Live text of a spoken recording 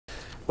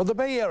Well, the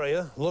Bay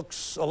Area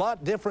looks a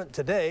lot different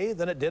today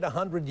than it did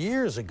 100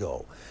 years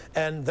ago,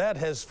 and that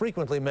has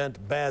frequently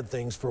meant bad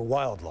things for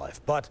wildlife.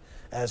 But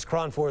as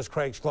KRON4's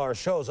Craig Sklar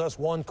shows us,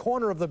 one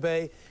corner of the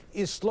bay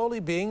is slowly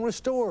being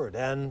restored,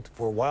 and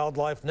for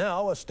wildlife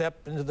now, a step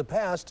into the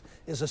past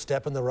is a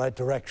step in the right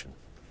direction.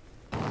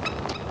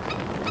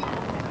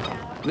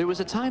 There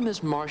was a time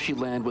this marshy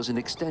land was an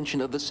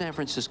extension of the San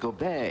Francisco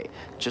Bay,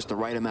 just the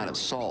right amount of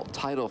salt,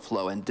 tidal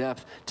flow, and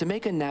depth to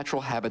make a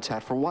natural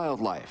habitat for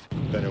wildlife.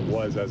 Than it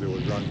was as it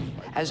was run.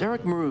 As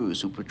Eric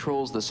Marouz, who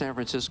patrols the San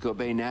Francisco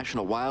Bay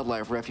National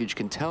Wildlife Refuge,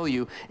 can tell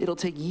you, it'll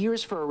take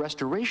years for a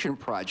restoration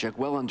project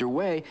well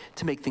underway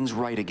to make things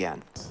right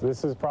again.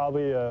 This is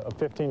probably a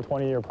 15,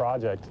 20-year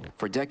project.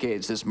 For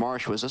decades, this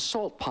marsh was a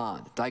salt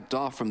pond, diked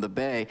off from the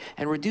bay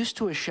and reduced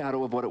to a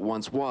shadow of what it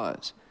once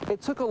was.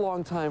 It took a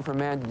long time for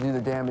man to do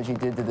the damage he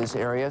did to this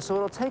area, so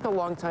it'll take a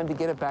long time to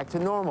get it back to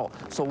normal,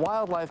 so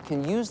wildlife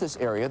can use this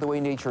area the way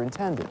nature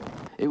intended.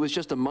 It was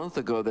just a month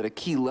ago that a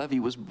key levee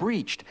was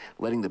breached,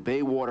 letting the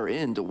bay water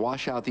in to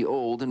wash out the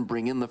old and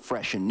bring in the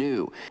fresh and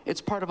new.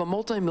 It's part of a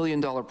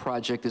multi-million-dollar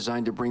project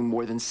designed to bring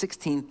more than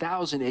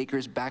 16,000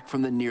 acres back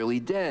from the nearly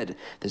dead.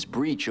 This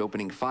breach,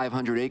 opening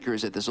 500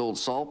 acres at this old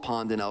salt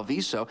pond in El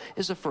Viso,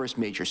 is the first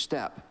major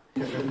step.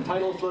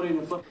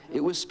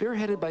 It was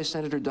spearheaded by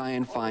Senator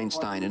Dianne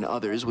Feinstein and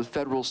others with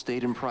federal,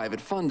 state, and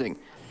private funding.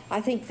 I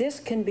think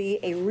this can be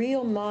a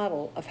real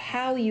model of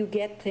how you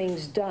get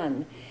things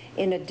done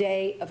in a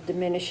day of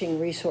diminishing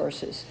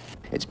resources.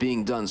 It's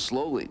being done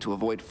slowly to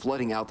avoid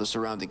flooding out the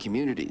surrounding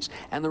communities,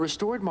 and the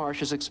restored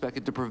marsh is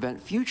expected to prevent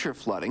future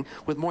flooding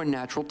with more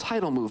natural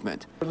tidal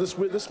movement.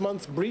 This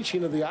month's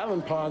breaching of the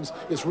island ponds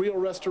is real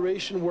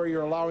restoration, where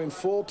you're allowing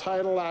full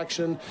tidal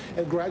action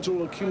and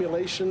gradual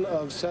accumulation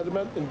of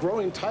sediment and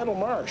growing tidal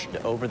marsh.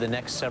 Over the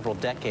next several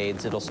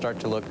decades, it'll start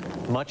to look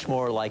much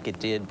more like it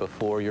did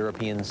before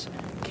Europeans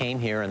came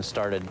here and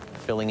started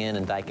filling in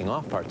and diking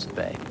off parts of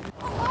the bay.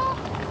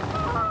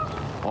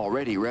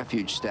 Already,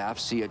 refuge staff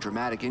see a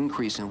dramatic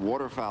increase in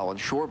waterfowl and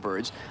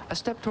shorebirds, a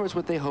step towards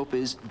what they hope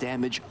is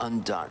damage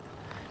undone.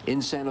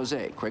 In San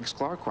Jose, Craig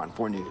Sklar,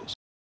 KRON4 News.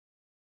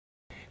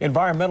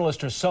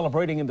 Environmentalists are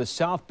celebrating in the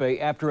South Bay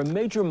after a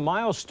major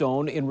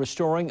milestone in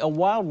restoring a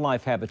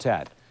wildlife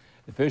habitat.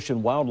 The Fish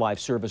and Wildlife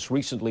Service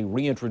recently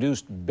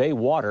reintroduced bay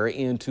water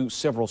into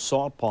several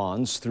salt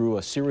ponds through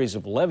a series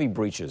of levee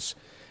breaches.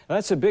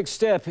 That's a big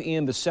step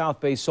in the South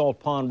Bay Salt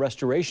Pond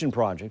Restoration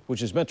Project,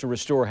 which is meant to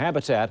restore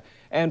habitat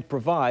and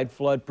provide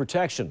flood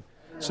protection.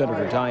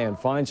 Senator Dianne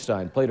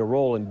Feinstein played a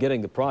role in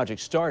getting the project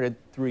started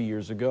 3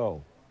 years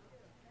ago.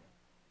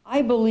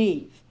 I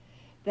believe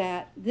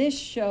that this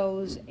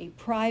shows a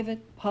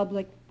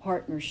private-public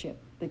partnership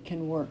that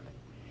can work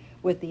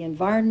with the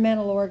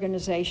environmental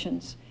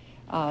organizations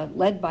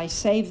led by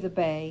Save the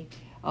Bay,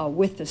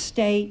 with the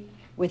state,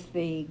 with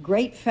the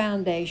great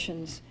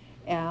foundations,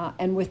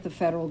 and with the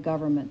federal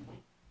government.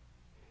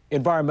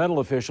 Environmental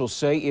officials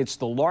say it's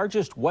the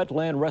largest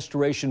wetland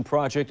restoration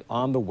project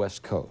on the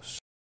West Coast.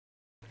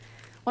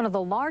 One of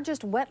the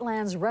largest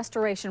wetlands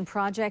restoration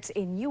projects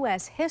in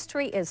U.S.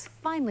 history is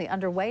finally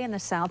underway in the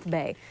South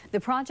Bay. The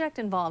project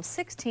involves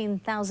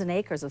 16,000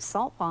 acres of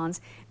salt ponds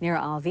near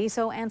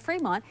Alviso and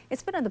Fremont.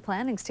 It's been in the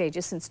planning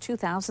stages since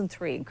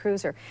 2003.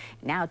 Crews are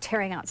now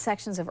tearing out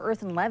sections of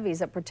earthen levees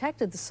that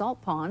protected the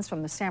salt ponds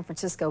from the San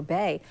Francisco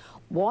Bay.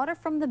 Water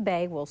from the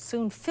bay will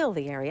soon fill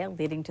the area,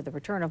 leading to the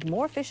return of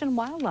more fish and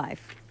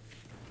wildlife.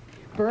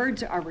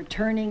 Birds are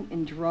returning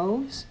in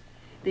droves.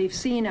 They've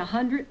seen a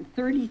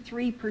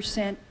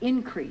 133%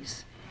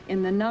 increase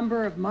in the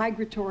number of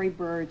migratory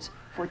birds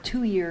for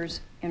 2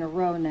 years in a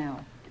row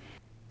now.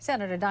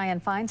 Senator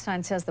Dianne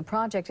Feinstein says the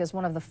project is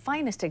one of the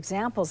finest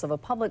examples of a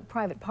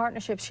public-private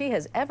partnership she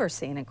has ever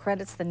seen and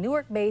credits the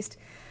Newark-based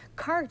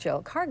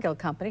Cargill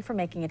company for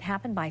making it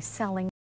happen by selling